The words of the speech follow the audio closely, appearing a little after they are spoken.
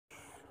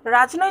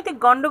রাজনৈতিক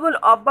গন্ডগোল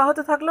অব্যাহত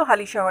থাকলো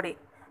হালিশহরে।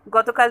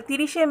 গতকাল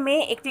 30শে মে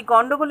একটি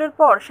গন্ডগোলের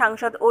পর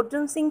সাংসদ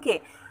অর্জুন সিংকে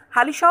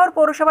হালিশহর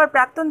পৌরসভার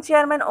প্রাক্তন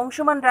চেয়ারম্যান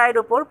অংশুমান রায়ের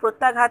ওপর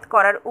প্রত্যাঘাত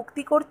করার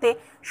উক্তি করতে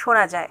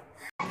শোনা যায়।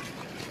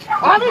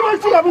 আমি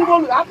বলছি আপনি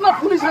বলুন, আপনার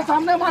পুলিশের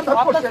সামনে মারধর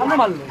করছে, সামনে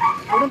মারলো।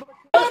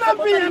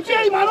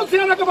 এই মানুষ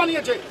সিনেমাকে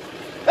বানিয়েছে।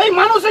 এই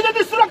মানুষে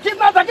যদি সুরক্ষিত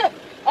না থাকে,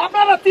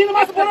 আপনারা 3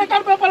 মাস পরে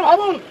কার ব্যাপার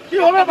ভাবুন কি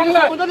হবে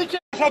বাংলায়।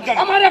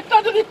 আমার একটা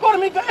যদি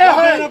কর্মী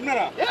হয়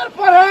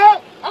এরপরে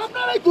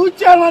আপনার এই 2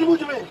 চেয়ারম্যান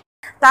বুঝবে।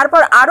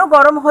 তারপর আরো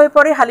গরম হয়ে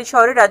পড়ে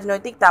হালিশহরের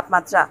রাজনৈতিক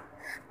তাপমাত্রা।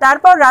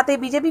 তারপর রাতে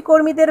বিজেপি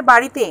কর্মীদের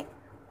বাড়িতে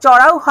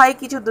চড়াও হয়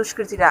কিছু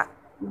দুষ্কৃতীরা।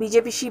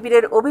 বিজেপি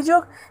শিবিরের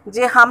অভিযোগ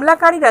যে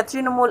হামলাকারীরা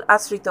তৃণমূল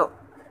আশ্রিত।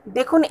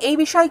 দেখুন এই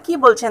বিষয়ে কি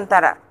বলছেন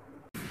তারা।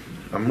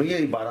 আমি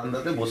এই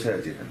বারান্দাতে বসে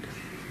আছি, এখানে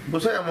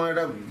বসে আমার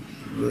একটা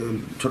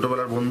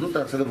ছোটবেলার বন্ধু,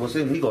 তার সাথে বসে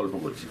এমনি গল্প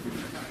করছি।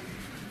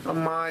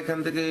 মা এখান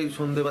থেকে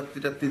সন্ধে বাতি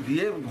টাত্তি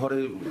দিয়ে ঘরে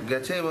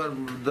গেছে, এবার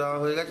দেওয়া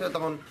হয়ে গেছে,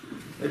 তখন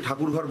এই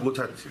ঠাকুর ঘর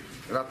গোছাচ্ছে,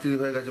 রাত্রি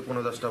হয়ে গেছে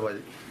 9-10টা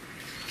বাজে।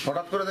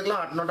 হঠাৎ করে দেখলাম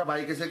 8-9টা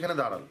বাইক এসে এখানে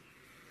দাঁড়াল।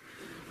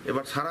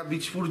 এবার সারা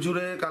বীজপুর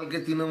জুড়ে কালকে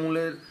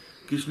তৃণমূলের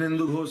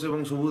কৃষ্ণেন্দু ঘোষ এবং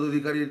সবুজ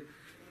অধিকারীর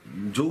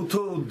যৌথ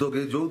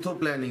উদ্যোগে, যৌথ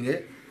প্ল্যানিংয়ে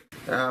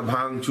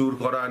ভাঙচুর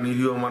করা,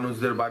 নিরীহ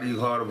মানুষদের বাড়ি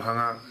ঘর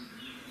ভাঙা,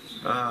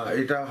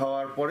 এটা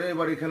হওয়ার পরে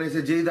এবার এখানে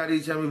এসে যেই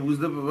দাঁড়িয়েছে আমি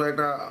বুঝতে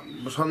একটা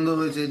সন্দেহ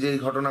হয়েছে যে এই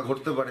ঘটনা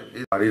ঘটতে পারে।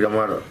 এই বাড়ির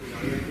আমার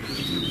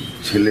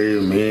ছেলে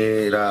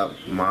মেয়েরা,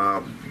 মা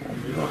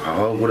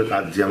হাওয়া করে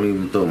কাঁদছে, আমি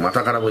তো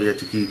মাথা খারাপ হয়ে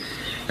যাচ্ছে। কি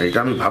এটা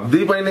আমি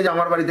ভাবতেই পারি না যে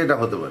আমার বাড়িতে এটা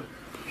হতে পারে।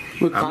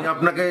 আমি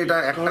আপনাকে এটা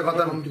একটা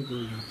কথা,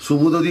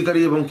 সুবোধ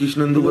অধিকারী এবং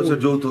কৃষ্ণেন্দু ঘোষের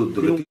যৌথ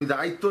উদ্যোগে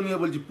দায়িত্ব নিয়ে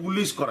বলছি,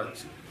 পুলিশ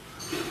করাচ্ছে।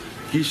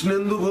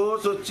 কৃষ্ণেন্দু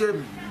ঘোষ হচ্ছে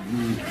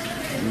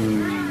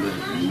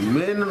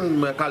মেন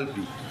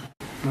কালপি।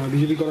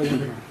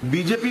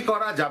 বিজেপি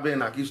করা যাবে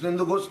না।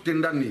 কৃষ্ণেন্দু ঘোষ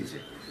টেন্ডার নিয়েছে।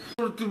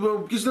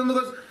 কৃষ্ণেন্দু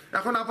ঘোষ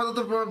এখন আপাতত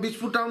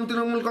বীজপুর টাউন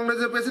তৃণমূল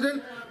কংগ্রেসের প্রেসিডেন্ট।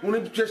 উনি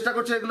চেষ্টা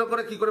করছে এগুলো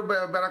করে কি করে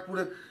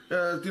ব্যারাকপুরে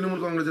তৃণমূল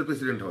কংগ্রেসের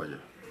প্রেসিডেন্ট হওয়া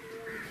যায়।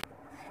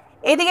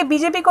 এদিকে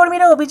বিজেপি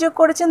কর্মীরা অভিযোগ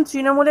করেছেন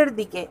তৃণমূলের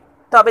দিকে,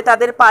 তবে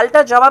তাদের পাল্টা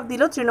জবাব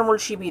দিল তৃণমূল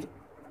শিবির।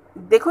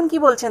 দেখুন কি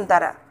বলছেন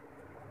তারা।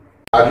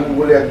 রাজু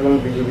বলে একজন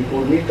বিজেপি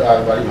কর্মী, তার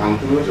বাড়ি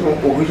ভাঙচুর হয়েছে এবং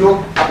অভিযোগ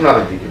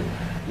আপনাদের দিকে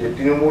যে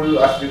তৃণমূল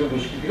আশ্রিত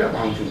দুষ্কৃতীরা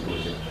ভাঙচুর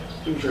করেছে।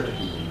 এই বিষয়টা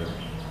কি বলবেন?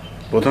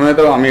 প্রথমে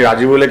তো আমি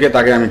রাজু বলেকে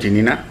তাকে আমি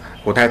চিনি না,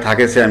 কোথায়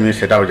থাকে সে আমি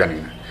সেটাও জানি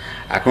না।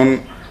 এখন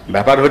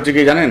ব্যাপার হচ্ছে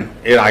কি জানেন,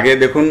 এর আগে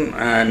দেখুন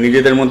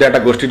নিজেদের মধ্যে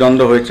একটা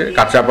গোষ্ঠীদ্বন্দ্ব হয়েছে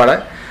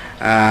কাঁচরাপাড়ায়,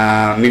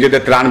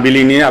 নিজেদের ত্রাণ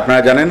বিলি নিয়ে।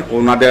 আপনারা জানেন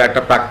ওনাদের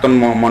একটা প্রাক্তন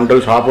মণ্ডল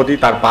সভাপতি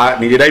তার পা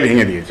নিজেরাই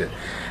ভেঙে দিয়েছে।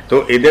 তো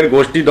এদের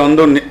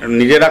গোষ্ঠীদ্বন্দ্ব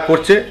নিজেরা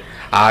করছে।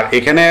 আর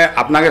এখানে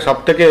আপনাকে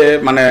সবথেকে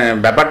মানে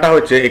ব্যাপারটা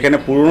হচ্ছে, এখানে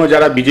পুরনো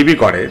যারা বিজেপি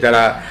করে,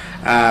 যারা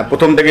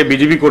প্রথম থেকে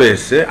বিজেপি করে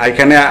এসছে,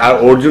 এখানে আর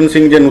অর্জুন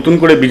সিং যে নতুন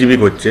করে বিজেপি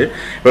করছে,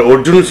 এবার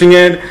অর্জুন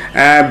সিংয়ের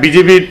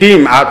বিজেপি টিম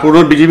আর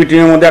পুরনো বিজেপি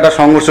টিমের মধ্যে একটা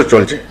সংঘর্ষ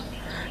চলছে।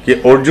 কি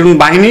অর্জুন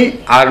বাহিনী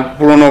আর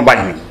পুরনো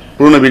বাহিনী,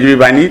 পুরনো বিজেপি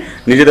বাহিনী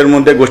নিজেদের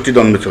মধ্যে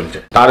গোষ্ঠীদ্বন্দ্ব চলছে,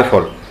 তার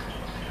ফল।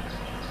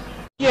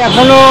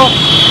 এখনো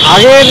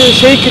আগের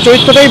সেই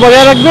চরিত্রটাই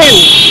বজায় রাখবেন,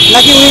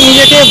 নাকি উনি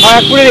নিজেকে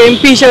ব্যারাকপুরের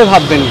এমপি হিসেবে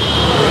ভাববেন?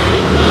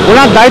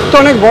 ওনার দায়িত্ব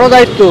অনেক বড়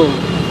দায়িত্ব।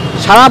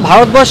 সারা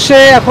ভারতবর্ষে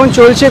এখন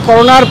চলছে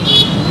করোনার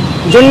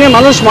জন্যে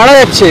মানুষ মারা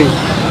যাচ্ছে,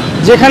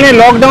 যেখানে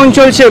লকডাউন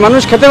চলছে,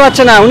 মানুষ খেতে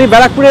পাচ্ছে না। উনি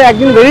ব্যারাকপুরে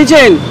একদিন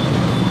বেরিয়েছেন,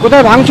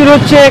 কোথায় ভাঙচুর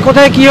হচ্ছে,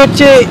 কোথায় কি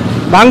হচ্ছে,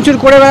 ভাঙচুর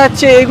করে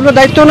বেড়াচ্ছে, এগুলো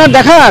দায়িত্ব ওনার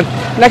দেখার,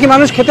 নাকি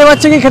মানুষ খেতে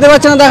পাচ্ছে কি খেতে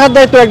পাচ্ছে না দেখার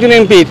দায়িত্ব একজন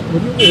এমপির?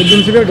 অর্জুন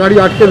সিংয়ের গাড়ি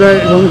আটকে দেয়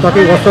এবং তাকে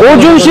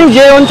অর্জুন সিং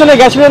যে অঞ্চলে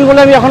গেছিলেন বলে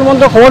আমি এখন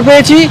পর্যন্ত খবর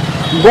পেয়েছি,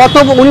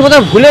 উনি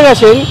বোধহয় ভুলে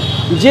গেছেন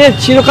যে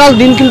চিরকাল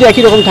দিন কিন্তু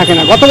একই রকম থাকে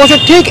না। গত বছর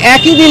ঠিক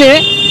একই দিনে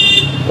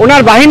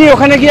ওনার বাহিনী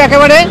ওখানে গিয়ে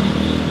একেবারে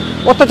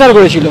অত্যাচার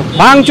করেছিল,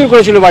 ভাঙচুর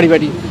করেছিল বাড়ি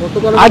বাড়ি।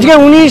 আজকে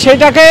উনি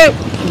সেটাকে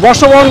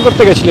বর্ষবরণ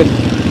করতে গেছিলেন,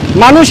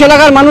 মানুষ,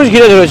 এলাকার মানুষ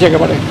ঘিরে ধরেছে,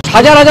 একেবারে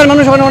হাজার হাজার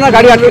মানুষ ওখানে ওনার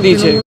গাড়ি আটকে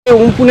দিয়েছে।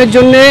 উমপুনের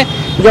জন্য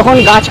যখন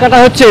গাছ কাটা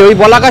হচ্ছে, ওই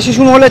বলাকা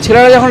শিশু মহলে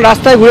ছেলেরা যখন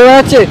রাস্তায় ঘুরে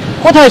বেড়াচ্ছে,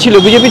 কোথায় ছিল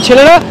বিজেপির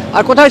ছেলেরা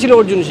আর কোথায় ছিল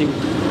অর্জুন সিং?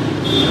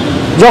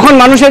 যখন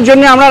মানুষের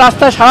জন্য আমরা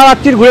রাস্তায় সারা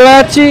রাত্রি ঘুরে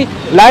বেড়াচ্ছি,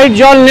 লাইট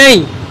জল নেই,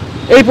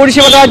 এই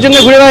পরিষেবা দেওয়ার জন্য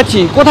ঘুরে বেড়াচ্ছি,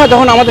 কোথায়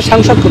তখন আমাদের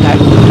সাংসদ? কোথায়?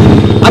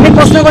 আমি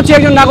প্রশ্ন করছি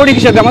একজন নাগরিক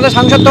হিসেবে, আমাদের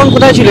সাংসদ তখন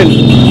কোথায় ছিলেন?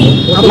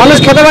 মানুষ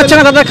খেতে পাচ্ছে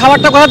না, তাদের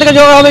খাবারটা কোথা থেকে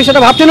জোগাড় হবে সেটা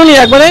ভাবছেন উনি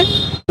একবারে?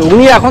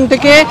 উনি এখন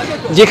থেকে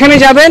যেখানে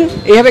যাবেন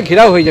এইভাবে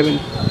ঘেরাও হয়ে যাবেন,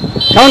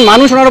 কারণ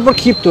মানুষ ওনার উপর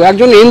ক্ষিপ্ত।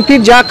 একজন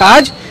এমপির যা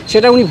কাজ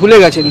সেটা উনি ভুলে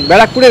গেছেন।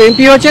 ব্যারাকপুরের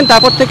এমপি হয়েছেন,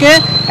 তারপর থেকে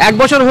 1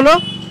 বছর হলো,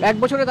 1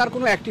 বছরে তার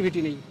কোনো অ্যাক্টিভিটি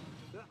নেই।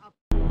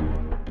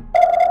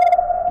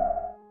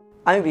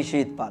 আমি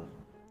বিশ্বজিৎ পাল।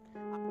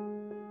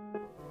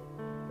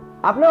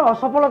 আপনার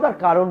অসফলতার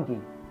কারণ কি?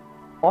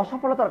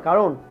 অসফলতার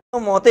কারণ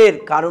মতের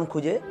কারণ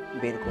খুঁজে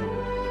বের করুন।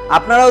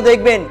 আপনারাও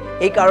দেখবেন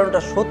এই কারণটা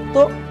সত্য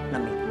না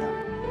মিথ্যা।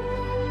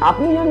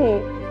 আপনি যদি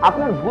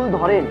আপনার ভুল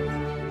ধরেন,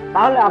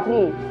 তাহলে আপনি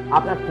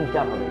আপনার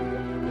টিচার হবেন।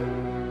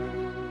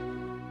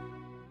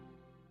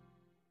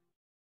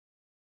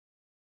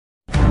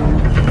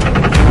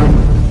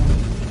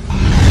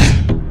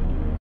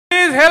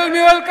 Please help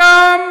me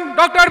welcome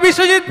Dr.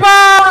 Biswajit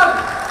Pal.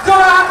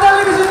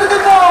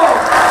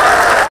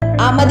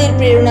 আমাদের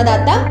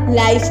প্রেরণাদাতা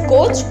life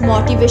coach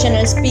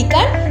motivational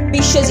speaker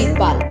Biswajit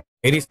পাল।